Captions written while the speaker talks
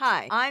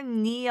Hi,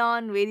 I'm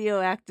Neon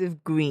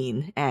Radioactive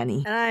Green,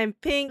 Annie. And I'm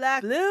pink,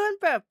 black, blue, and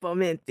purple,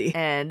 Minty.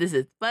 And this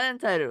is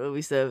FunUntitled, where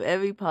we serve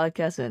every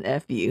podcast an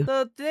FU.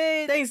 So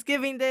today,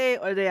 Thanksgiving Day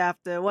or day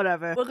after,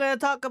 whatever, we're gonna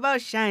talk about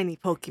shiny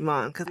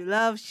Pokemon, because we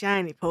love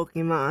shiny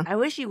Pokemon. I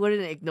wish you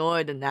wouldn't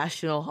ignore the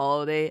national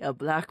holiday of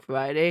Black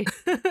Friday.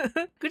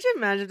 Could you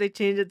imagine if they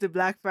changed it to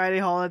Black Friday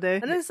holiday?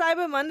 And then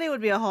Cyber Monday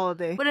would be a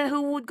holiday. But then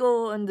who would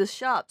go in the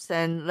shops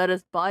and let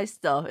us buy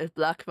stuff if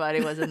Black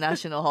Friday was a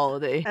national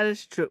holiday? That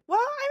is true. Well,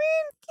 I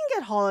mean, you can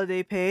get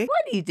holiday pay.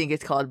 Why do you think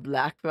it's called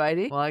Black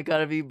Friday? Why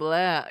gotta be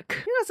black?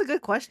 Yeah, that's a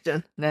good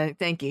question. Nah,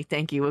 thank you.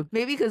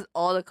 Maybe because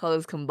all the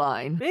colors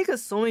combine. Maybe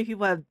because so many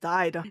people have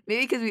died.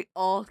 Maybe because we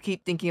all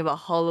keep thinking about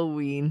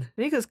Halloween.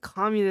 Maybe because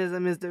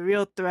communism is the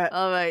real threat.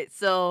 Alright,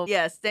 so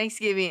yes,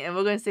 Thanksgiving, and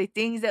we're gonna say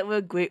things that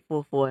we're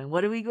grateful for. And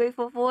what are we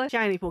grateful for?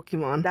 Shiny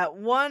Pokemon. That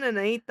 1 in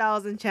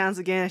 8,000 chance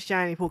to get a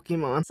shiny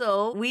Pokemon.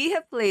 So, we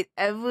have played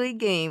every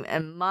game,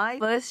 and my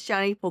first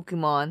shiny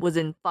Pokemon was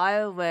in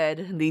Fire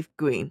Red, Leaf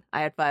Green.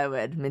 I had Fire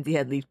Red, Minty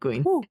had Leaf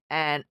Green. Ooh.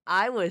 And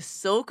I was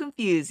so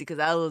confused because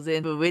I was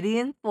in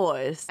Viridian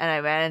Forest, and I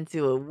ran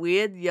into a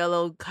weird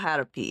yellow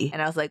Caterpie.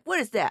 And I was like, what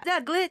is that? Is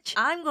that a glitch?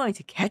 I'm going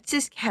to catch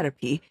this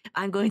Caterpie.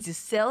 I'm going to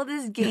sell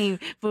this game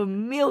for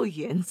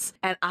millions,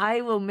 and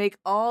I will make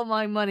all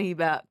my money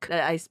back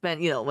that I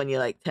spent, when you're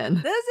like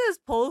 10. There's this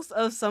post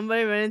of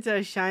somebody running into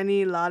a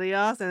shiny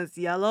Latios and it's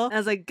yellow. And I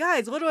was like,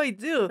 guys, what do I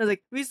do? I was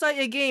like, restart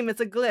your game.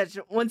 It's a glitch.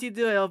 Once you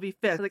do it, it'll be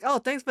fixed. I was like, oh,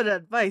 thanks for the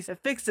advice. It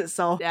fixed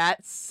itself.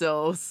 That's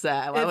so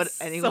sad. Why would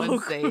anyone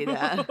say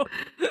that?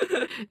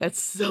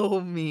 That's so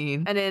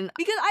mean. And then,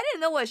 because I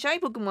didn't know what shiny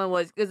Pokemon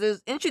was, because it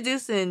was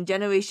introduced in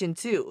Generation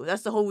 2.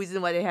 That's the whole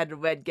reason why they had the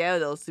red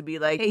Gyarados, to be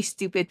like, hey,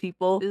 stupid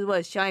people, this is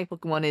what shiny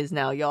Pokemon is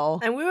now, y'all.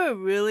 And we were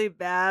really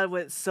bad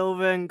with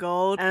silver and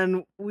gold,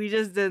 and we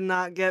just did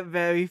not get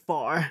very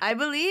far. I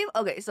believe,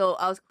 so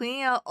I was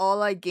cleaning out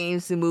all our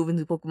games to move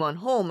into Pokemon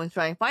Home and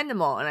try and find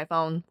them all, and I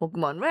found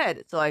Pokemon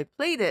Red, so I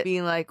played it,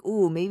 being like,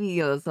 ooh, maybe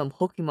some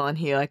Pokemon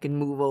here I can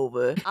move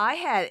over. I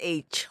had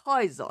a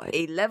Charizard,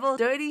 a level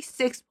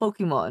 36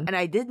 Pokemon, and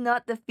I did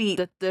not defeat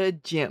the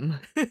third gym.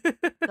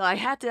 So I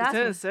had to ask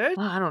myself,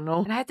 I don't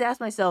know. And I had to ask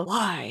myself,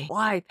 why?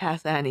 Why,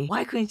 Past Annie?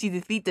 Why couldn't you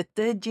defeat the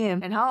third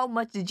gym? And how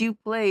much did you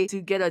play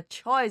to get a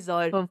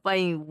Charizard from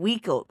fighting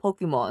weaker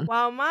Pokemon?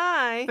 While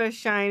my first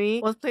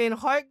shiny was playing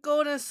Heart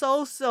Gold and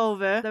Soul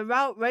Silver, the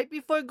route right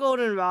before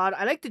Goldenrod.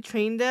 I like to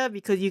train there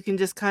because you can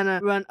just kind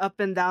of run up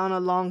and down a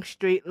long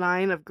straight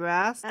line of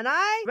grass. And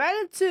I ran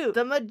into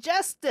the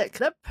majestic,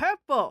 the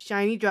purple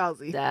shiny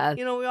Drowsy. Dad.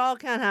 We all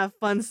can't have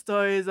fun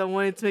stories of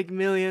wanting to make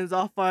millions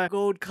off our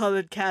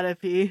gold-colored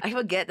Caterpie. I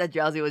forget that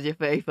Drowsy was your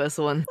very first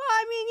one. Well,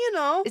 I mean,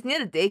 it's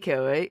near the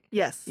daycare, right?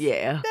 Yes.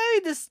 Yeah. Very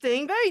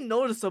distinct, very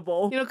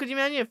noticeable. Could you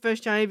imagine your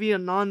first shiny being a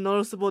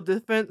non-noticeable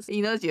difference?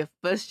 It's your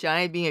first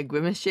shiny being a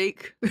Grimace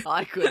Shake?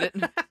 I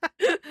couldn't.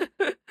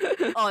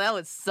 Oh, that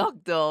would suck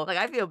though. Like,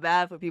 I feel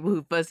bad for people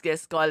who first get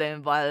Scarlet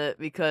and Violet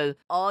because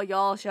all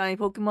y'all shiny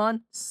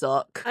Pokemon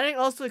suck. I think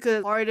also because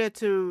it's harder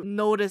to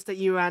notice that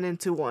you ran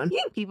into one. You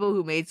think people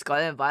who made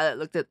Scarlet and Violet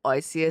looked at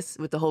Arceus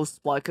with the whole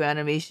Sparker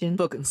animation?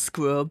 Fucking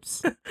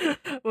scrubs.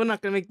 We're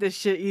not gonna make this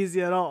shit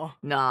easy at all.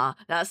 Nah,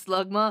 that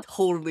Slugma,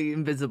 totally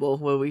invisible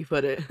where we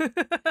put it.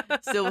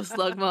 Silver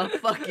Slugma,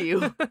 fuck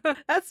you.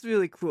 That's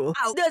really cool.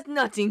 Ow, there's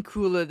nothing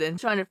cooler than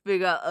trying to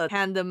figure out a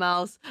Panda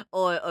Mouse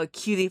or a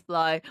Cutie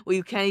Fly where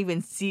you can't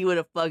even see where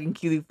the fucking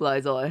Cutie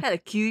Flies are. I had a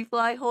Cutie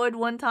Fly horde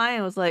one time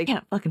and was like,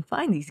 can't fucking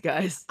find these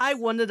guys. I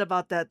wondered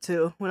about that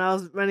too. When I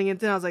was running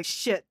into them, I was like,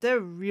 shit, they're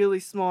really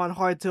small and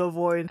hard to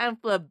avoid. And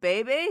for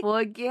baby,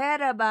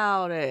 forget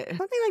about it.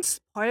 Something like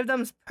part of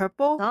them is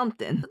purple?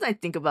 Something. Sometimes I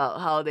think about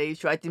how they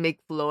tried to make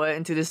Flora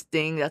into this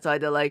thing. That's why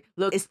they're like,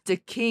 look, it's the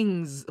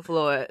king's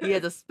Flora. He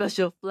has a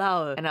special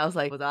flower. And I was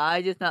like, was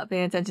I just not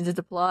paying attention to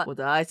the plot? Was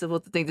I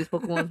supposed to think this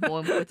Pokemon's more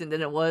important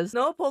than it was?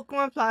 No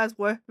Pokemon plot is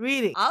worth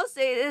reading. I'll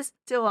say this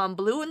till I'm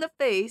blue in the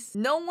face.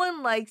 No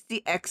one likes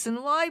the X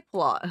and Y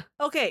plot.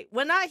 Okay,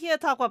 we're not here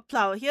to talk about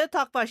plot. We're here to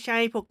talk about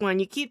shiny Pokemon.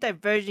 You keep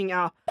diverging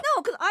out.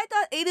 No, because I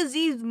thought A to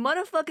Z's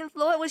motherfucking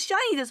Flora was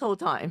shiny this whole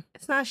time.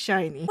 It's not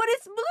shiny. But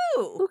it's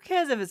blue. Who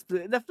cares if it's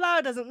blue? The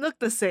flower doesn't look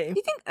the same.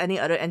 You think any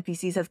other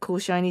NPCs have cool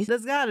shinies?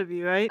 There's gotta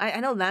be, right? I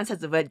know Lance has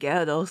the red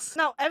Gyarados.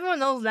 No, everyone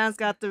knows Lance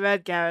got the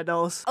red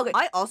Gyarados. Okay,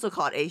 I also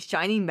caught a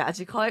shiny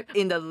Magikarp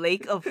in the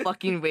lake of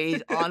fucking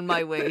rage on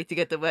my way to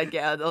get the red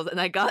Gyarados, and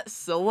I got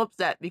so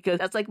upset because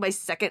that's like my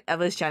second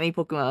ever shiny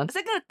Pokemon. The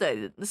second or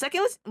third. The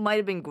second might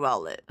have been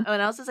Growlithe.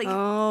 And I was just like,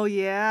 oh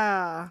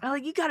yeah. I'm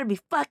like, you gotta be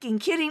fucking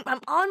kidding. I'm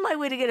on my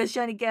way to get a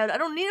shiny Gyarados. I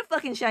don't need a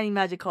fucking shiny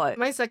Magikarp.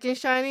 My second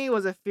shiny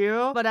was a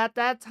Fearow, but at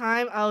that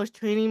time I was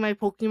training my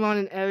Pokemon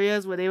in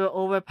areas where they were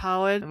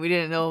overpowered. And we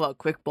didn't know about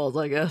Quick Balls,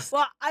 I guess.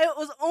 Well, I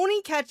was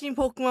only catching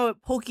Pokemon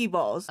with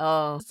Pokeballs.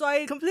 Oh. So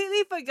I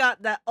completely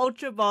forgot that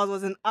Ultra Balls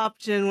was an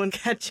option when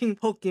catching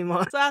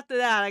Pokemon. So after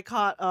that, I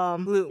caught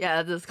Blue.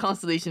 Yeah, this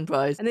constellation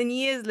prize. And then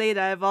years later,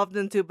 later, I evolved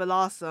into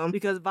Blossom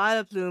because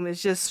Vileplume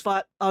is just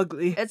flat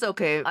ugly. It's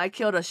okay. I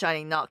killed a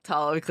shiny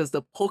Noctowl because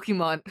the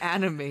Pokemon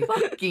anime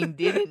fucking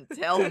didn't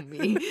tell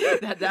me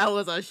that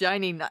was a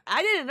shiny.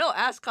 I didn't know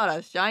Ash caught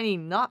a shiny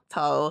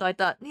Noctowl. So I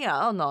thought, yeah,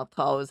 all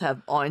Noctowls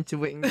have orange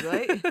wings,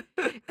 right?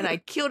 And I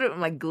killed it with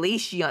my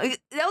Glaceon.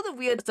 That was a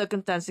weird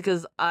circumstance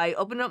because I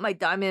opened up my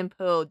Diamond and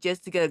Pearl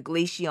just to get a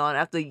Glaceon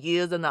after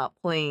years of not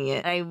playing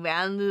it. And I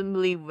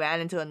randomly ran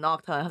into a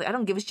Noctowl. I was like, I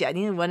don't give a shit. I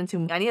need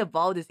to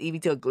evolve this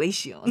Eevee to a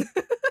Glaceon.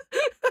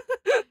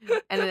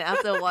 And then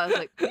after a while, I was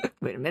like,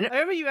 wait a minute. I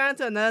remember you ran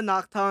into another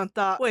Noctowl and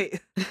thought,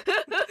 wait,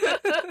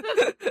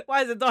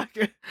 why is it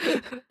darker?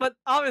 But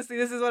obviously,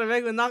 this is what a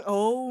regular Noctowl.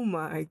 Oh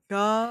my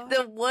god.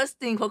 The worst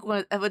thing Pokemon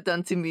has ever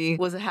done to me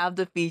was have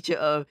the feature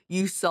of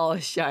you saw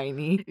a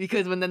shiny.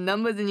 Because when the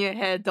numbers in your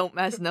head don't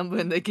match the number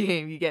in the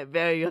game, you get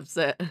very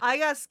upset. I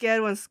got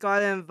scared when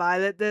Scarlet and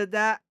Violet did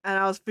that, and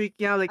I was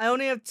freaking out. Like, I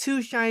only have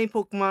 2 shiny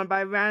Pokemon, but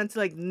I ran into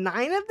like 9 of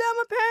them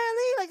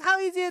apparently. Like, how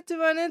easy is it to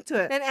run into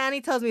it? And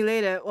Annie tells me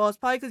later, well, it's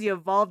probably because you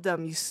evolved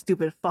them, you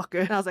stupid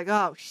fucker. And I was like,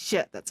 oh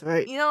shit, that's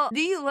right. You know,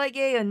 do you like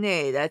yay or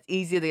nay? That's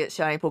easier to get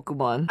shiny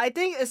Pokemon. I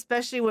think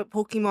especially with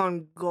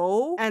Pokemon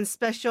Go and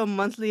special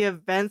monthly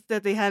events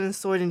that they had in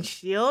Sword and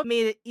Shield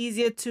made it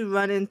easier to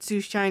run into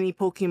shiny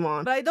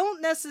Pokemon. But I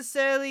don't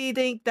necessarily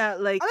think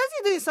that, like, unless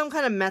you're doing some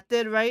kind of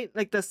method, right?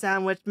 Like the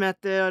sandwich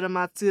method or the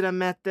Matsuda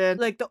method,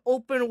 like the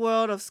open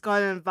world of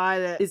Scarlet and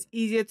Violet is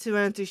easier to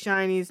run into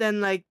shinies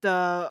than like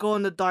the go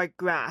in the dark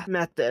grass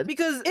method.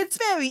 Because it's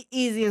very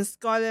easy in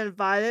Scarlet and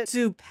Violet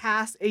to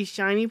pass a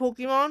shiny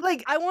Pokemon.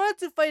 Like, I wanted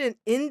to fight an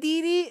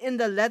Indeedee in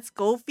the Let's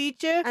Go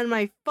feature, and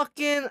my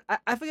fucking,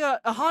 I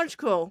forgot, a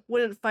Honchkrow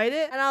wouldn't fight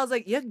it, and I was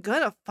like, you're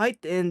gonna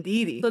fight the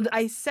Indeedee. So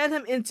I sent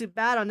him into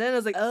battle, and then I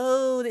was like,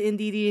 oh, the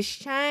Indeedee is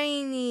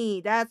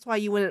shiny. That's why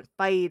you wouldn't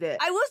fight it.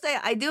 I will say,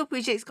 I do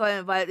appreciate Scarlet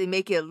and Violet. They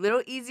make it a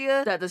little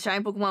easier that the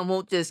shiny Pokemon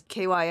won't just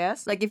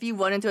KYS. Like, if you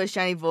run into a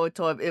shiny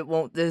Voltorb, it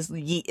won't just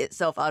yeet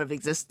itself out of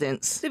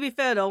existence. To be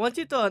fair though, once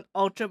you throw an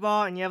Ultra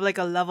Ball and you have like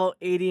a level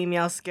 80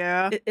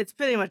 Meowscarada, it's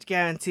pretty much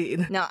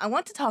guaranteed. Now, I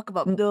want to talk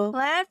about the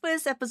plan for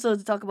this episode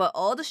to talk about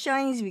all the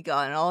shinies we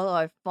got and all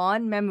our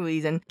fond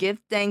memories and give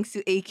thanks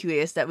to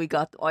Aqueous that we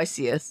got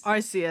Arceus.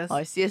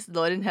 Arceus,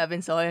 Lord in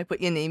Heaven, sorry I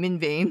put your name in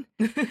vain.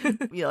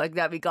 You know, like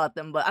that we got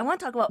them. But I want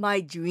to talk about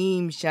my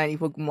dream shiny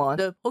Pokemon.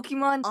 The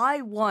Pokemon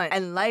I want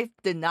and life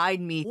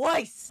denied me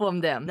twice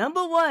from them.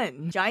 Number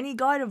 1, shiny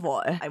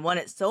Gardevoir. I want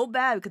it so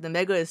bad because the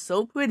Mega is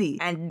so pretty.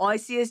 And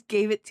Arceus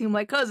gave it to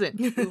my cousin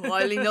who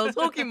hardly knows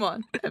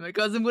Pokemon. And my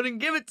cousin wouldn't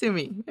give it to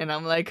me. And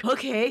I'm like,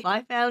 okay.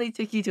 My family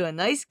took you to a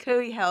nice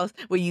curry house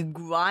where you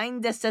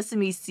grind the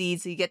sesame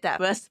seeds so you get that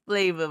fresh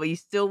flavor, but you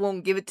still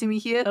won't give it to me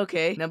here?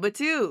 Okay. Number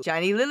 2,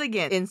 shiny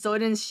Lilligant. In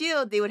Sword and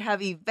Shield, they would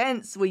have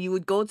events where you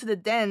would go to the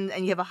den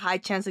and you have a high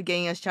chance of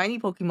getting a shiny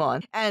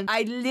Pokemon. And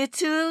I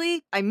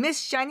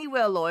missed shiny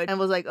Wailord and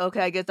was like,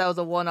 okay, I guess that was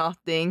a one-off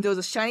thing. There was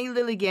a shiny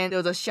Lilligant, there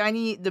was a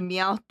shiny the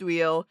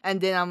Meowthrio,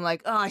 and then I'm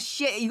like, oh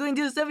shit, you going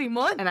to do this every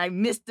month? And I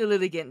missed the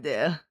Lilligant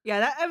there. Yeah,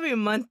 that every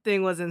month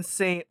thing was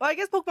insane. Well, I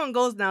guess Pokemon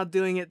Go's now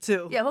doing it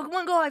too. Yeah,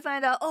 Pokemon Go, I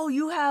find out, oh,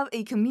 you have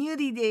a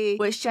community day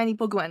with shiny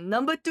Pokemon.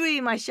 Number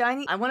 3, my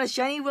shiny, I want a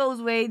shiny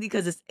Roseways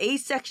because it's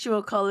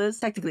asexual colors,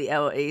 technically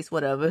L or Ace,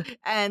 whatever.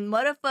 And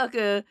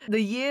motherfucker,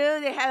 the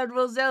year they had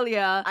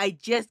Roselia, I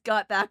just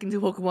got back into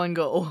Pokemon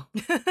Go.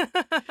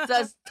 So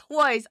that's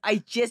twice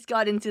I just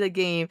got into the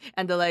game,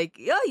 and they're like,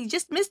 yo, you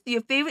just missed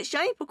your favorite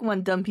shiny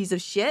Pokemon, dumb piece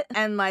of shit.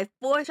 And my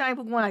 4th shiny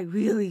Pokemon, I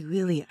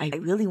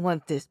really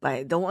want this, but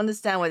I don't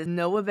understand why there's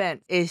no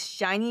event, is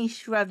shiny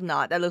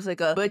Shrevnot. That looks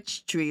like a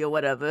birch tree or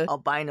whatever,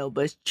 albino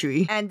birch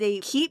tree. And they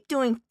keep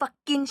doing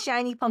fucking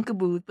shiny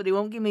Punkaboos, but they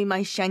won't give me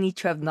my shiny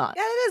Shrevnot.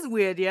 Yeah, it is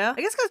weird, yeah.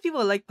 I guess because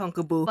people like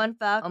Punkaboo. Fun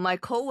fact, my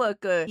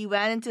coworker, he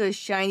ran into a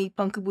shiny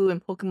Punkaboo in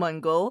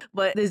Pokemon Go,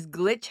 but this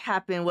glitch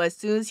happened where as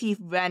soon as he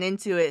ran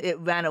into it, it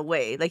ran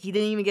away. Like, he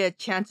didn't even get a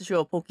chance to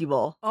throw a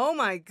Pokeball. Oh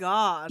my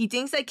god. He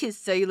thinks like his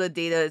cellular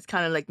data is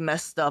kind of like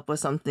messed up or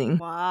something.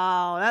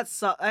 Wow,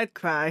 I'd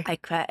cry. I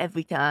cry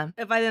every time.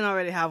 If I didn't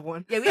already have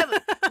one. Yeah, we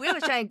have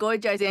a shiny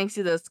Gorgeous thanks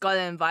to the Scarlet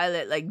and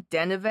Violet like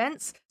den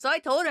events. So I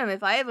told him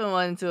if I ever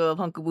run into a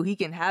Punkaboo, he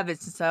can have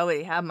it since I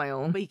already have my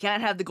own. But he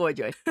can't have the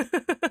Gorgeous.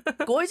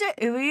 Gorgeous,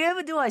 if we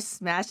ever do a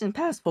smash and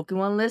pass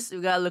Pokemon list,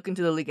 we gotta look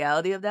into the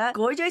legality of that.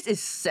 Gorgeous is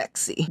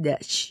sexy.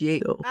 That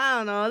shit. I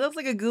don't know, it looks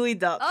like a gooey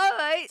duck.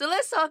 Alright, so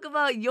let's talk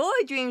about your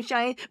dream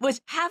shiny, which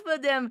half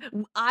of them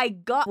I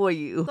got for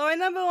you. So my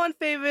number 1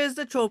 favorite is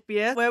the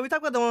Tropius, where we talk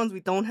about the ones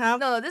we don't have.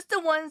 No, this is the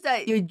ones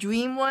that your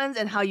dream ones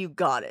and how you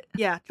got it.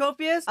 Yeah,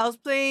 Tropius, I was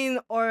playing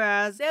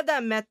Auras. They have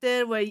that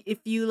method where if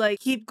you like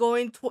keep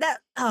going to that,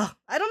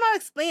 I don't know how to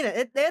explain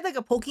it. They had like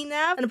a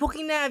Pokénav, and a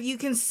Pokénav you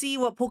can see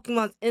what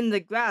Pokemon's in the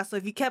grass. So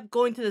if you kept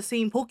going to the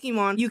same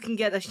Pokemon, you can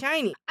get a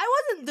shiny. I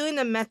wasn't wasn't doing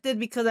the method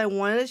because I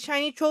wanted a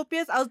shiny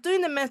Tropius. I was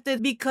doing the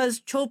method because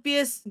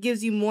Tropius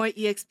gives you more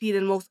EXP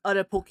than most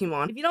other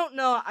Pokemon. If you don't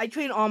know, I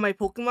train all my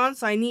Pokemon,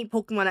 so I need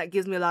Pokemon that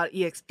gives me a lot of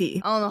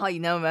EXP. I don't know how you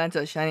never ran into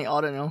a shiny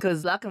Audino,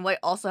 because Black and White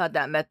also had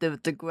that method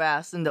with the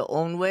grass in their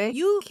own way.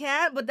 You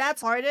can't, but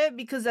that's harder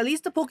because at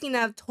least the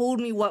Pokénav told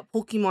me what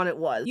Pokemon it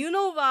was.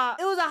 Unova,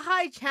 it was a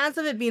high chance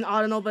of it being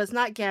Audino, but it's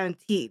not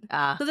guaranteed.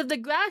 Because if the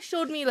grass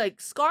showed me like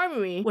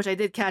Skarmory, which I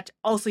did catch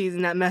also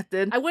using that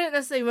method, I wouldn't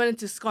necessarily run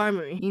into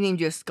Skarmory. You named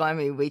your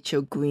Skarmory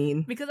Rachel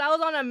Green. Because I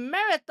was on a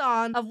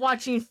marathon of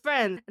watching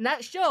Friends, and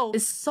that show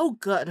is so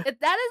good. That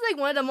is like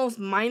one of the most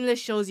mindless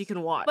shows you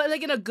can watch, but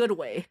like in a good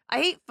way. I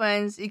hate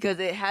Friends because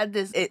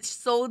it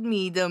sold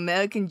me the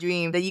American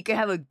dream that you can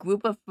have a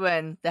group of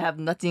friends that have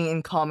nothing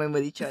in common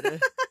with each other.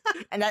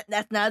 And that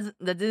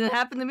didn't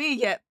happen to me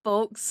yet,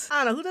 folks.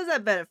 I don't know, who does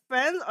that better,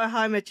 Friends or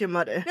How I Met Your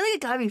Mother? I feel like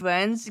it gotta be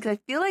Friends because I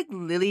feel like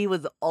Lily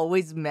was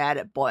always mad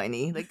at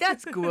Barney. Like,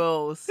 that's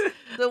gross.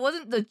 So it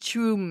wasn't the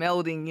true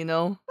melding, you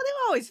know? But they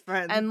were always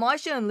friends. And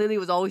Marcia and Lily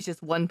was always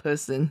just one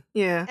person.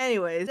 Yeah.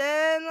 Anyways,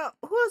 then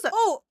who was that?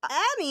 Oh,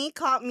 Annie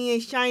caught me a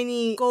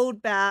shiny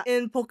Goldbat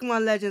in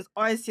Pokemon Legends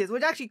Arceus,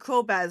 which actually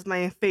Crobat is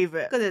my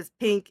favorite because it's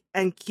pink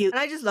and cute. And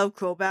I just love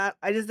Crobat.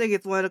 I just think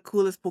it's one of the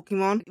coolest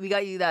Pokemon. We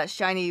got you that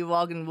shiny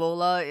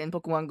Roggenrola in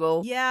Pokemon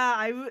Go.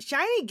 Yeah,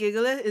 shiny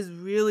Gigalith is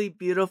really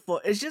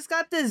beautiful. It's just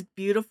got this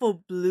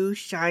beautiful blue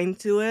shine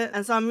to it.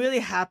 And so I'm really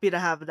happy to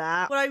have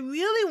that. What I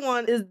really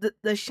want is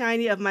the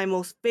shiny of my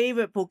most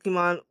favorite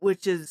Pokemon,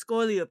 which is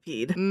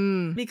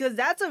Scorpiopede. Because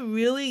that's a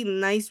really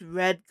nice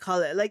red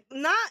color. Like,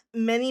 not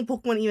many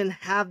Pokemon even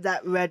have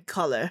that red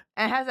color.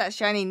 And it has that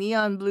shiny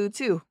neon blue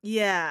too.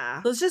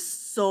 Yeah. So it's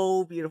just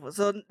so beautiful.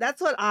 So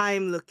that's what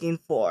I'm looking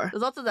for.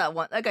 There's also that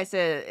one, like I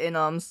said,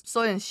 in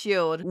Sword and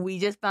Shield, we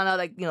just found out,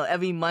 like, you know,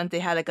 every month they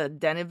had like a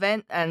den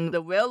event, and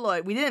the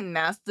Railroad, we didn't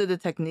master the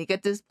technique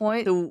at this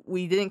point, so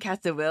we didn't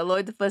catch the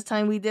Railroad the first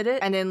time we did it.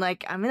 And then,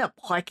 like, I'm in a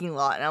parking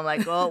lot, and I'm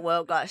like, oh,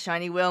 well, got a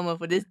shiny Railroad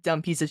for this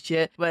dumb piece of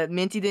shit, but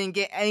Minty didn't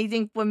get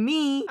anything for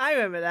me. I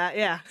remember that,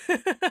 yeah.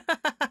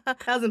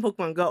 That was in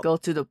Pokemon Go. Go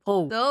to the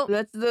poll. So,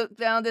 let's look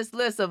down this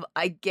list of,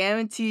 I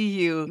guarantee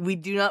you, we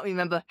do not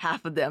remember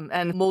half of them,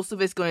 and most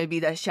of it's going to be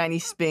that shiny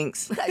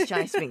Sphinx. That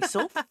shiny Sphinx,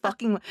 so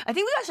fucking... I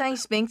think we got shiny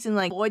Sphinx in,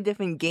 like, 4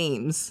 different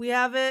games. We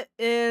have it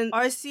in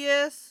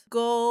Arceus,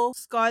 Gold,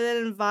 Scarlet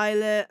and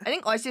Violet. I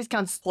think Arceus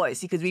counts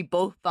twice because we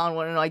both found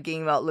one in our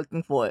game out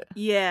looking for it.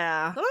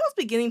 Yeah. Some of those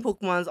beginning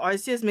Pokemons,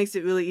 Arceus makes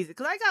it really easy.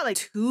 Because I got like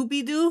 2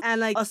 Bidoof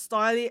and like a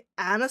Starly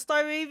and a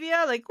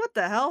Staravia. Like, what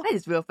the hell? I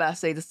just real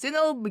fast say, the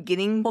Sinnoh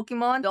beginning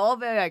Pokemon, they're all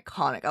very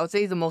iconic. I would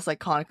say he's the most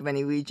iconic of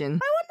any region.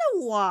 I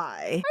wonder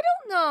why. I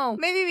don't know.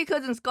 Maybe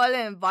because in Scarlet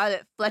and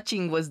Violet,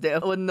 Fletching was there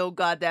for no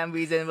goddamn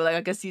reason. But like,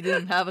 I guess he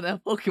didn't have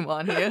enough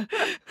Pokemon here.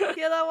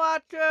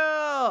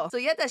 Kilowattrel! So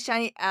you had that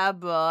shiny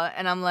Abra,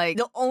 and I'm like,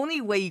 the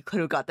only way you could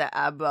have got that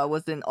Abra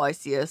was in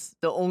Arceus.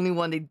 The only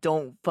one they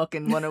don't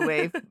fucking run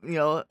away, you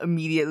know,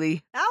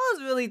 immediately. That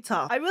was really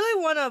tough. I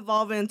really want to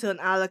evolve it into an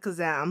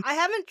Alakazam. I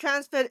haven't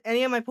transferred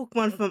any of my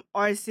Pokemon from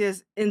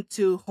Arceus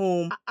into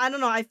home. I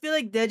don't know. I feel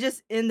like they're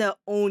just in their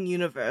own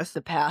universe.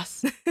 The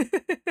pass.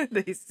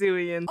 The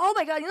Hisuian. Oh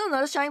my god, you know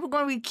another shiny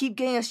Pokemon we keep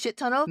getting a shit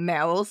ton of?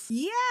 Marils.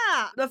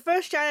 Yeah! The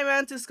first shiny I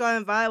ran to Scarlet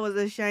and Violet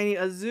was a shiny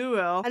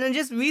Azuro. And then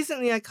just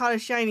recently I caught a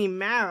shiny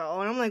Marrow.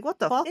 And I'm like, what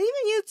the fuck? And even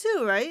you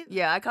too, right?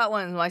 Yeah, I caught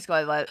one in my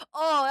Scarlet and Violet.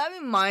 Oh, that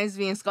reminds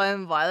me, in Scarlet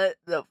and Violet,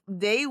 the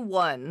day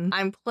 1,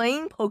 I'm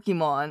playing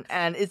Pokemon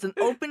and it's an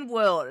open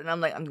world. And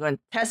I'm like, I'm going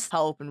to test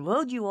how open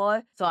world you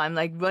are. So I'm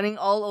like running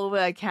all over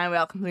I can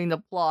without completing the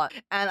plot.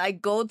 And I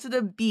go to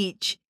the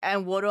beach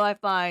and what do I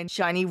find?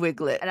 Shiny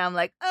Wiglet. And I'm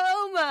like,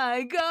 oh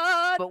my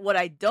god. But what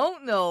I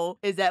don't know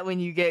is that when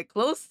you get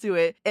close to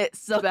it, it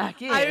sucks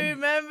back in. I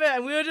remember,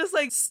 and we were just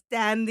like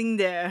standing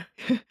there,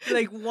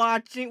 like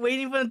watching,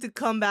 waiting for them to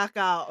come back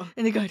out.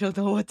 And the guy don't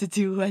know what to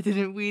do. I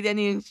didn't read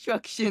any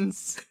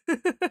instructions.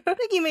 I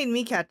think he made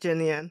me catch it in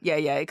the end.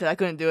 Yeah, because I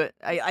couldn't do it.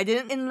 I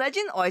didn't. In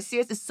Legend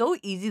Arceus, it's so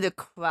easy to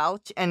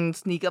crouch and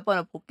sneak up on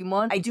a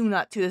Pokemon. I do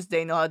not to this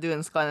day know how to do it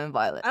in Scarlet and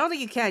Violet. I don't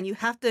think you can. You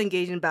have to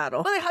engage in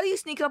battle. But like, how do you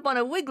sneak up on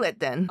a Wiglet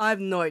then? I have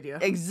no idea.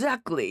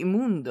 Exactly,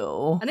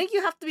 Mundo. I think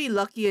you have to be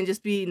lucky and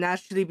just be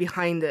naturally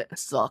behind it.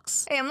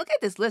 Sucks. Hey, I'm looking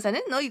at this list. I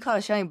didn't know you caught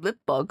a shiny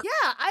Blipbug.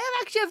 Yeah, I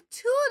actually have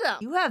 2 of them.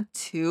 You have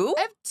 2?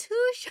 I have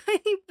 2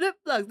 shiny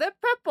Blipbugs. They're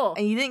purple.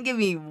 And you didn't give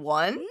me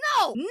 1?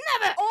 No,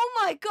 never. Oh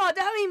my god,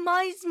 that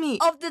reminds me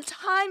of the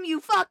time you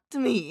fucked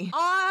me.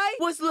 I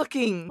was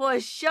looking for a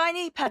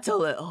shiny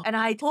Petalil. And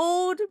I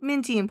told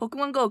Minty in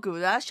Pokemon Go group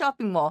at that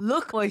shopping mall,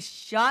 look for a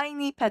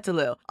shiny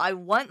Petalil. I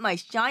want my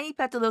shiny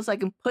Petalil so I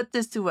can put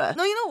this to rest.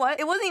 No, you know what?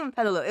 It wasn't even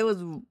Petalil. It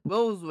was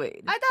Roseways.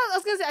 grade. I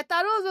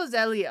thought it was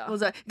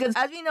Roselia. Because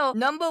as we know,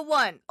 number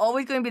one,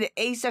 always going to be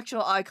the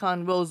asexual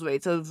icon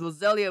Rosewaite. So it's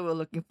Roselia we're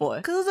looking for.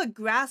 Because it was a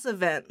grass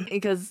event.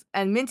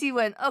 And Minty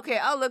went, okay,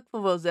 I'll look for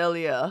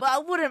Roselia, but I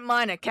wouldn't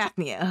mind a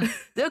Cacnea.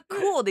 They're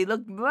cool. They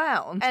look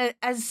brown. And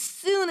as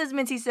soon as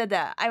Minty said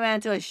that, I ran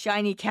into a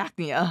shiny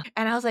Cacnea.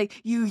 And I was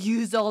like, you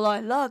used all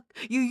our luck.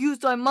 You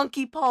used our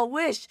monkey paw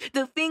wish.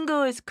 The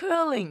finger is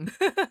curling.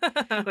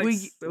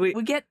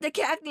 We get the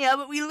Cacnea,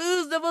 but we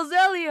lose the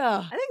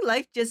Roselia. I think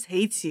life just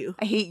hates you.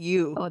 I hate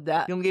you. Oh,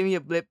 that. You don't give me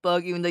a blip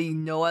bug, even though you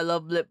know I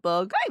love blip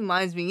bug. That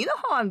reminds me, you know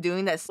how I'm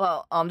doing that?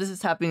 Well, this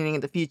is happening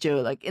in the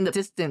future. Like, in the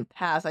distant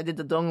past, I did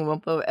the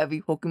Danganronpa with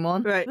every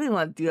Pokemon. Right. I really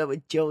want to do that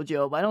with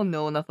JoJo, but I don't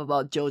know enough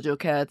about JoJo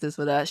characters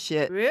for that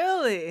shit.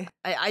 Really?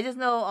 I just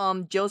know,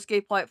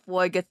 Josuke Part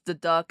 4 gets the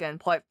duck, and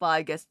Part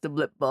 5 gets the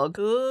blip bug.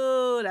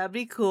 Ooh, that'd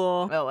be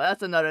cool. Oh,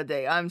 that's another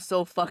day. I'm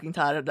so fucking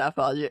tired of that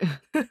project.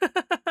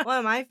 One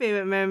of my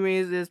favorite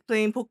memories is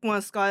playing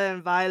Pokemon Scarlet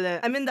and Violet.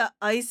 I'm in the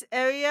ice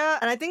area,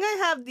 and I think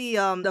I have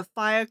the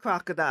fire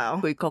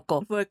crocodile.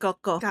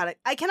 Fuecoco. God,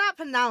 I cannot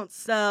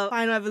pronounce the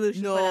final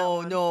evolution.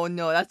 No,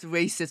 that's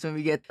racist when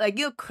we get, like,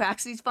 you know,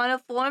 Craxy's final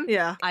form?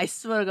 Yeah. I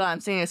swear to God, I'm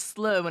saying a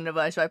slur whenever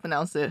I try to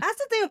pronounce it. That's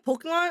the thing with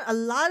Pokemon. A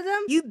lot of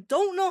them, you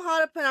don't know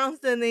how to pronounce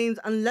their names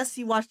unless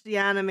you watch the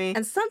anime.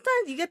 And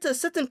sometimes you get to a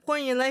certain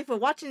point in your life where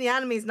watching the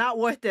anime is not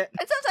worth it.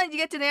 And sometimes you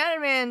get to the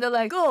anime and they're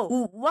like,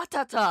 go,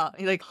 Watata.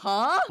 And you're like,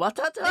 huh?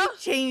 Watata? They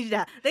changed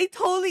that. They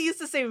totally used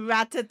to say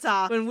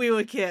Ratata when we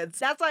were kids.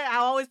 That's why I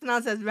always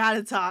pronounce it as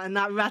Ratata and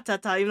not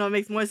Ratata, even though it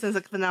makes more sense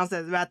to pronounce it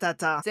as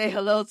Ratata. Say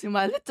hello to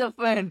my little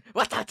friend,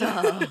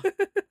 Watata.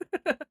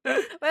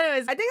 But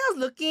anyways, I think I was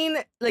looking,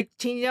 like,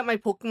 changing up my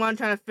Pokemon,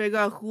 trying to figure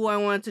out who I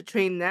wanted to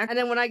train next. And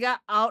then when I got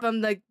out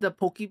from, like, the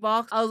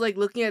Pokebox, I was, like,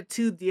 looking at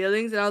two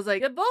dealings, and I was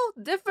like, they're both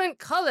different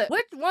colors.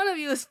 Which one of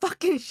you is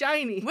fucking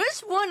shiny?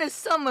 Which one is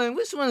summer and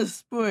which one is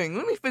spring?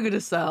 Let me figure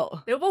this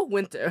out. They were both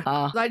winter.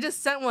 So I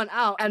just sent one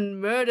out and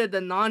murdered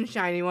the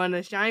non-shiny one.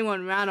 The shiny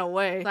one ran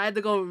away. So I had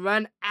to go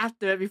run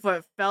after it before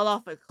it fell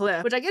off a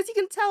cliff. Which I guess you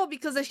can tell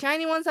because the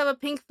shiny ones have a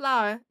pink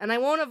flower. And I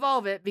won't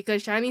evolve it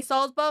because shiny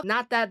Salzbuff,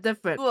 not that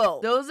different. Whoa,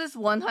 there was this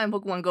one time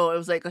Pokemon Go, it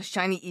was like a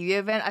shiny Eevee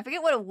event. I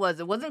forget what it was.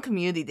 It wasn't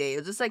community day. It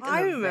was just like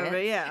an event.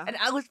 Remember, yeah. And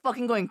I was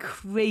fucking going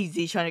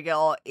crazy trying to get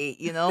all 8,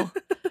 you know?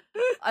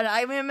 And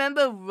I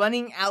remember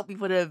running out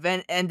before the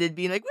event ended,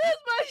 being like, where's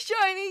my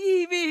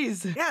shiny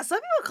Eevees? Yeah, some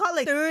people caught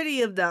like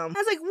 30 of them. I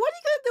was like, what are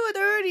you gonna do with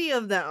 30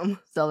 of them?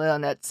 Sell it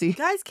on Etsy. You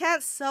guys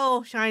can't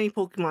sell shiny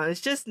Pokemon.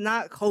 It's just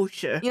not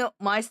kosher. You know,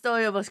 my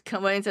story of us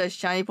running into a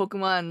shiny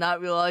Pokemon and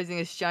not realizing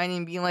it's shiny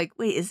and being like,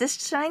 wait, is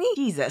this shiny?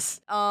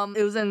 Jesus.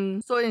 It was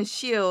in Sword and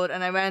Shield,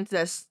 and I ran into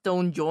that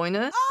Stone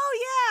Joiner. Oh,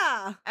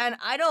 yeah! And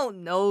I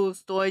don't know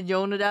Stone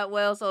Joiner that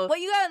well, so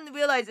what you gotta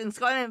realize in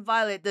Scarlet and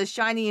Violet, there's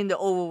shiny in the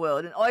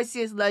overworld. In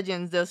Arceus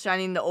Legends, they're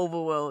shiny in the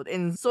overworld.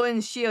 In Sword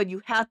and Shield,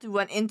 you have to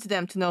run into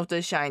them to know if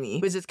they're shiny,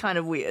 which is kind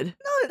of weird.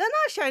 No, they're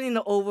not shiny in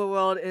the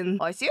overworld in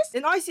Arceus?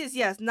 In Arceus,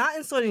 yes, not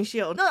in Sword and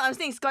Shield. No, I'm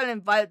saying Scarlet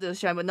and Violet they're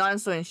shiny, but not in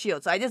Sword and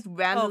Shield. So I just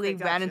randomly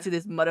ran into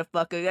this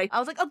motherfucker. Like, I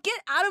was like, oh, get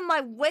out of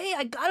my way.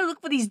 I gotta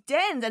look for these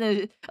dens. And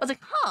I was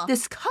like,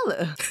 this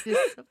color,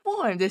 this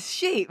form, this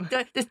shape,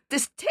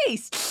 this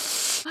taste.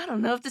 I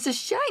don't know if this is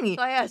shiny.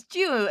 So I asked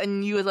you,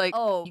 and you were like,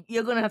 oh,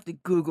 you're gonna have to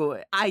Google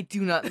it. I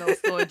do not know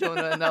Sword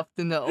Joiner enough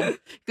to know.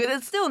 Because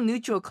it's still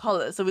neutral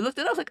color. So we looked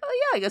it up, I was like, oh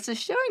yeah, I guess it's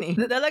shiny.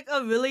 They're like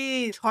a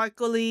really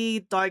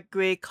charcoaly, dark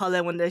gray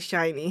color when they're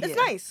shiny. It's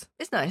nice.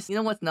 It's nice. You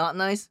know what's not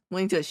nice?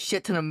 Running to a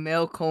shit ton of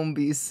male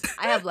combies.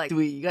 I have like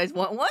 3. You guys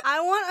want one?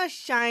 I want a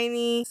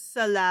shiny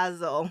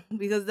Salazzle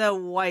because they're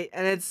white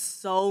and it's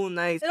so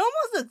nice. It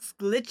almost looks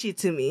glitchy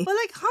to me. But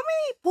like, how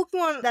many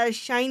Pokemon that are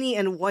shiny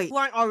and white who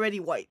aren't already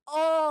white?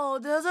 Oh,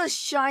 there's a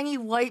shiny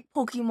white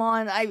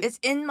Pokemon. It's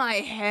in my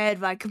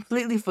head, but I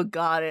completely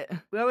forgot it.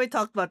 We already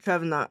talked about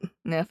Trevenant.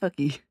 Nah, fuck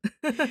you.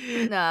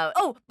 Nah.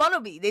 Oh,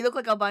 Bunnelby. They look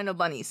like albino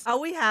bunnies. Oh,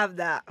 we have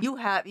that. You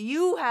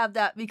have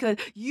that because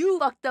you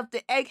fucked up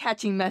the egg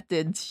hatching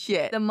method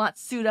shit. The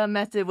Matsuda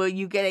method where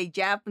you get a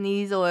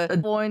Japanese or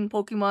a foreign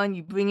Pokemon,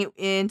 you bring it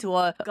into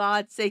our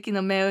God's sake in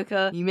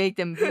America, you make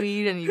them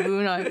breed and you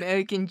ruin our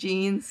American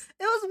genes.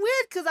 It was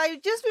weird because I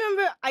just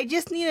remember I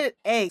just needed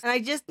eggs and I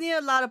just needed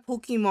a lot of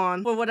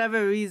Pokemon for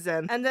whatever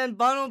reason. And then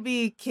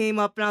Bunnelby came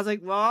up and I was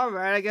like, well,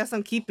 alright, I guess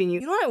I'm keeping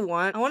you. You know what I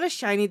want? I want a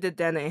shiny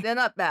Dedenne. They're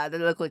not bad. They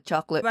look like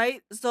chocolate.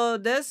 Right? So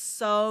they're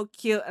so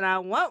cute and I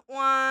want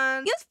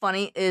one. What's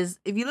funny is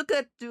if you look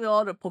at through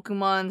all the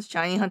Pokemon's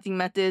shiny hunting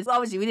methods, well,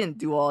 obviously we didn't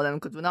do all of them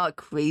because we're not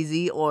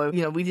crazy or,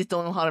 you know, we just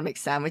don't know how to make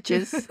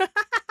sandwiches.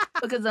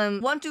 Because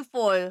 1 to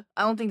 4,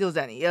 I don't think there was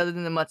any other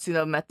than the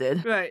Matsuda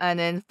method. Right. And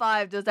then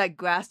 5, there's that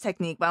grass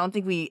technique, but I don't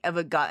think we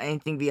ever got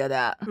anything via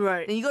that.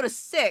 Right. Then you go to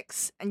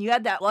 6, and you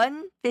had that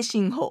one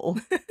fishing hole.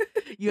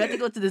 You had to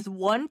go to this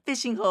one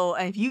fishing hole,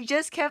 and if you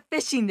just kept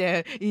fishing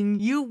there,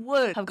 you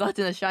would have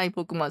gotten a shiny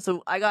Pokemon.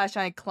 So I got a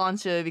shiny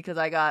Clauncher because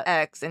I got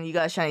X, and you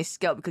got a shiny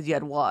Scout because you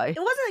had Y. It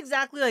wasn't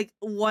exactly like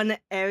one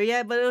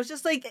area, but it was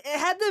just like, it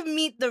had to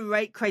meet the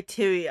right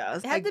criteria.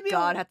 It had to be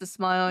God had to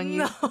smile on you.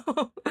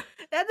 No.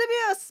 There had to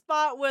be a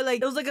spot where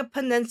like it was like a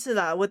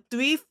peninsula with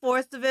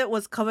 3/4 of it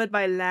was covered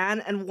by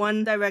land and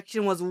one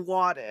direction was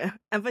water.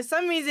 And for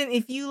some reason,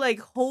 if you like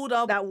hold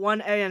up that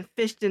one area and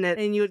fished in it,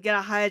 then you would get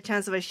a higher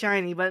chance of a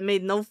shiny, but it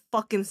made no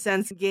fucking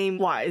sense game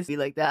wise. Be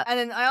like that. And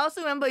then I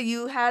also remember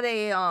you had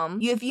a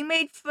if you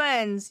made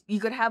friends, you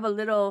could have a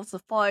little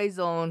safari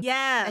zone.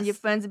 Yeah. And your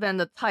friends have been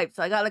the type.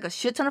 So I got like a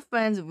shit ton of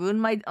friends,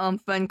 ruined my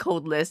friend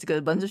code list because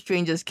a bunch of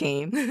strangers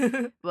came.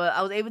 But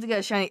I was able to get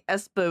a shiny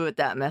Esper with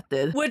that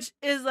method. Which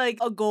is like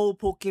a gold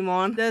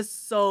Pokemon. They're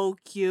so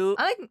cute.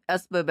 I like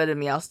Esper better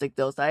than Meowstic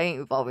though, so I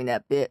ain't evolving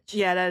that bitch.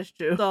 Yeah, that's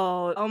true.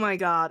 So, oh my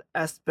god,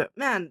 Esper.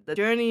 Man, the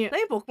journey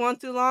playing Pokemon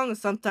too long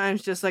is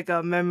sometimes just like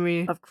a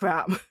memory of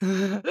crap.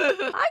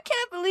 I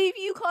can't believe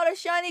you caught a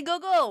shiny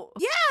Go-Go.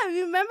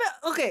 Yeah, remember?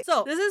 Okay,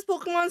 so this is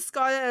Pokemon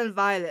Scarlet and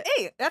Violet.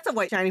 Hey, that's a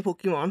white shiny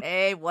Pokemon.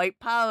 Hey, white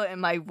power,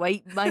 am I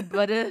right, my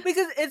brother?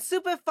 Because it's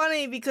super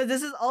funny because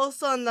this is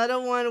also another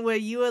one where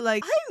you were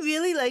like, I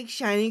really like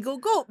shiny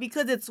Go-Go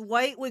because it's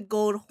white with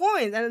gold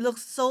horns and it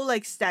looks so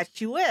like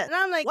statuette. And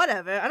I'm like,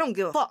 whatever, I don't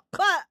give a fuck.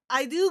 But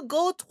I do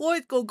go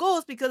towards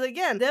Go-Go's because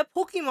again, they're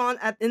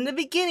Pokemon in the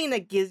beginning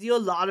that gives you a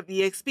lot of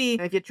EXP.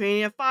 And if you're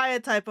training a fire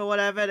type or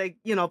whatever, they're,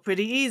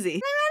 pretty easy.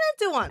 And I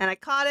ran into one and I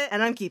caught it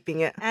and I'm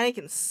keeping it. And it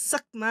can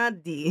suck my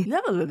D. You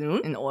have a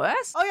Linoon in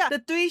Oras? Oh yeah, the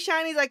 3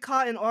 shinies I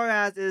caught in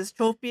Oras is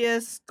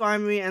Tropius,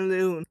 Skarmory, and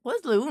Loon.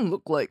 What does Linoon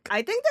look like?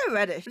 I think they're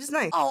reddish, which is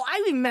nice. Oh,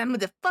 I remember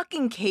the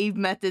fucking cave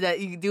method that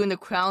you do in the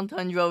Crown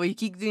Tundra where you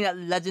keep doing that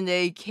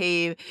legendary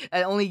cave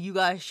and only you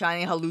got a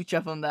shiny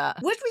Halucha from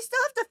that. Which we still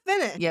have to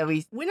finish. Yeah,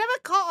 we never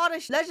caught all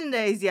the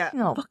legendaries yet. you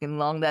know how fucking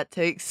long that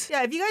takes.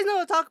 Yeah, if you guys know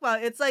what to talk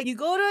about, it's like you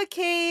go to a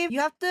cave, you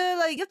have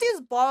to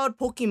use borrowed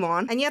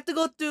Pokemon, and you have to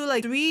go through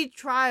like 3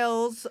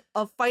 trials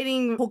of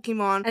fighting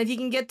Pokemon, and if you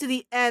can get to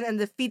the end and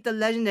defeat the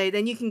legendary,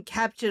 then you can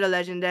capture the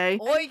legendary.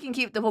 Or you can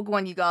keep the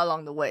Pokemon you got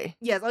along the way.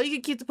 Yes, or you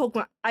can keep the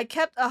Pokemon. I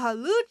kept a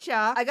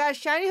Halucha, I got a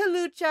shiny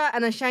Halucha,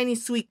 and a shiny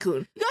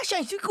Suicune. You got a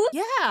shiny Suicune?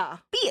 Yeah.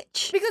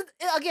 Bitch. Because,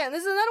 again,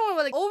 this is another one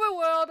where, like,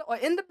 overworld or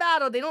in the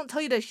battle, they don't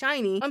tell you they're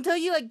shiny until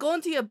you, like, go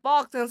into your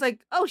box and it's like,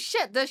 oh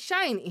shit, they're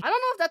shiny. I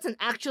don't know if that's an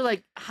actual,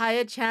 like,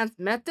 higher chance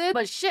method,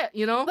 but shit,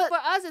 But for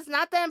us, it's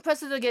not that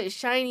impressive to get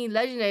shiny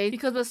legendaries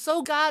because we're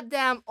so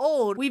goddamn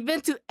old. We've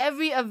been to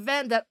every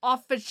event that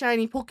offered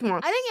shiny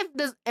Pokemon. I think if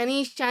there's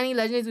any shiny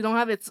legendaries we don't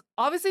have, it's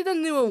obviously the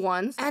newer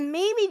ones and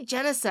maybe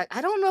Genesect.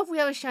 I don't know if we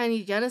have a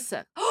shiny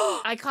Genesect.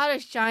 I caught a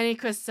shiny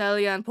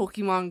Cresselia on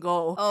Pokemon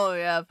Go. Oh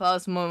yeah,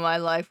 proudest moment of my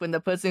life when the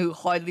person who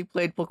hardly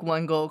played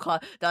Pokemon Go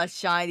caught that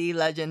shiny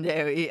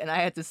legendary and I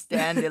had to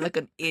stand there like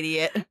an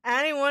idiot.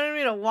 And he wanted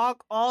me to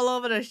walk all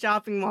over the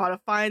shopping mall to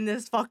find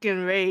this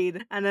fucking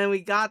raid. And then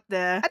we got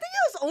there. I think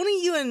it was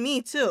only you and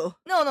me too.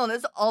 No,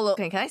 there's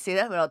okay, can I say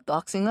that without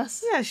doxing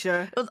us? Yeah,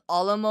 sure. It was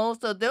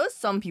almost, so there was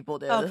some people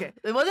there. Okay.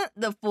 It wasn't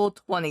the full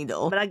 20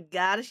 though. But I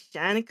got a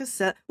shiny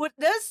cassette.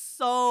 They're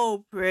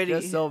so pretty.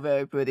 They're so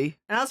very pretty.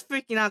 And I was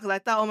freaking out because I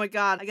thought, oh my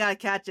god, I gotta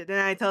catch it.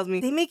 Then it tells me,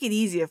 they make it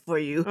easier for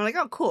you. I'm like,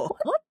 oh, cool.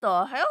 What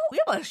the hell? We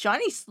have a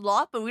shiny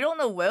Sloth, but we don't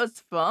know where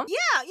it's from?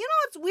 Yeah,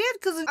 it's weird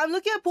because I'm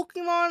looking at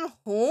Pokemon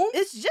Home.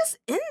 It's just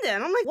in there.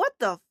 And I'm like, what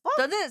the fuck?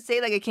 Doesn't it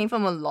say like it came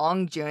from a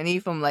long journey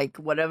from like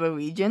whatever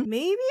region?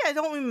 Maybe? I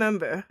don't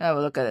remember. I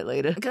will look at it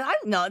later. Because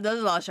there's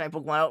a lot of shiny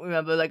Pokemon. I don't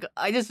remember. Like,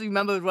 I just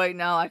remember right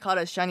now I caught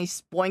a shiny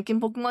Spoink in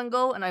Pokemon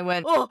Go and I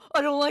went, oh,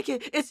 I don't like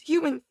it. It's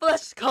human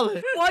flesh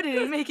color. Why did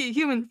it make it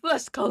human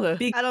flesh color?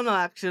 I don't know,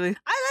 actually.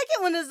 I like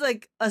it when there's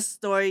like a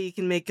story you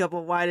can make up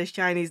of why the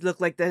shinies look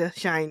like they're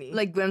shiny.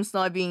 Like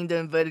Grimmsnarl being the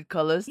inverted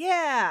colors.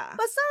 Yeah.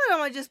 But some of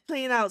them are just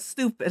plain out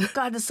stupid.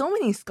 God, there's so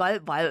many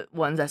Scarlet Violet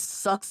ones that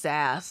sucks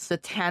ass. The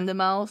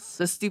Tandemaus,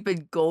 the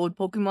stupid gold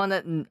Pokemon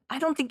that I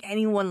don't think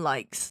anyone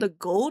likes. The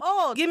gold?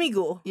 Oh, Gimme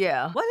Ghoul.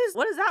 Yeah. What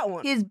is that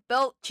one? His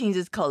belt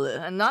changes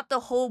color, and not the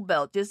whole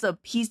belt, just a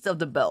piece of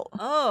the belt.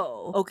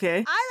 Oh,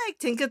 okay. I like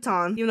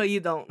Tinkaton, even though you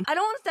don't. I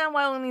don't understand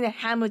why only the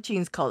hammer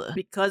changes color.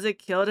 Because it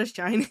killed a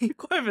shiny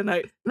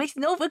Corviknight. Makes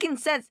no freaking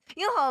sense.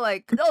 You know how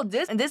like, oh,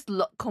 this and this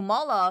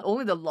Komala,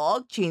 only the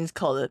log changes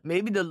color.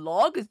 Maybe the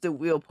log is the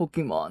real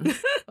Pokemon.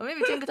 Or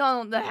maybe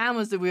Tinkaton, the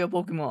hammer is the real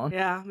Pokemon.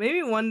 Yeah,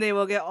 maybe one day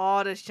we'll get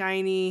all the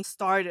shiny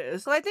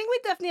starters. So I think we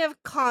definitely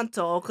have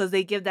Kanto because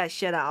they give that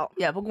shit out.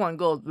 Yeah, Pokemon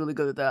Go is really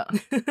good at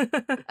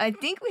that. I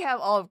think we have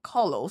all of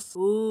Kalos.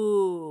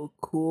 Ooh,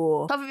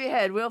 cool. Top of your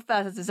head, real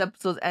fast as this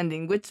episode's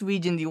ending, which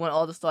region do you want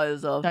all the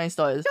starters of? Shiny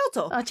starters.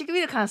 Johto.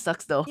 Chikorita kind of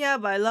sucks though. Yeah,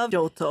 but I love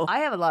Johto. I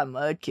have a lot of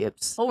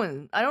Mudkips.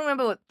 Hoenn. I don't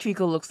remember what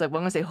Trico looks like, but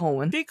I'm gonna say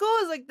Hoenn.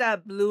 Trico is like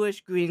that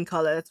bluish green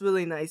color. It's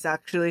really nice,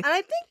 actually. And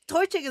I think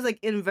Torchic is like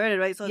inverted,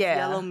 right? So it's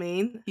yellow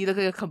mane. You look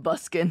like a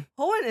Combuskin.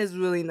 Hoenn is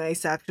really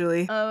nice,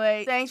 actually.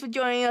 Alright, thanks for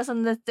joining us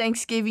on the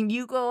Thanksgiving.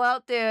 You go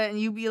out there and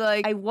you be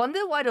like, I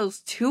wonder why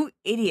those 2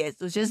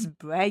 idiots was just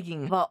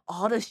bragging about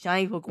all the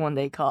shiny Pokemon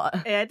they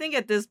caught. Hey, I think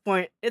at this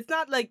point, it's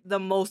not like the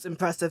most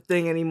impressive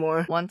thing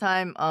anymore. One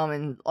time,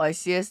 in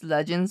Arceus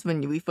Legends,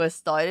 when we first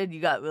started,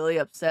 you got really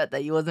upset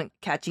that you wasn't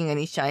catching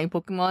any shiny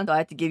Pokemon, so I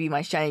had to give you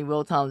my shiny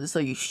Rotom just so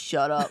you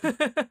shut up.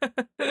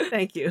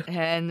 Thank you.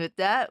 And with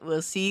that,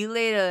 we'll see you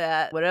later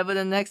at whatever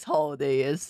the next holiday is.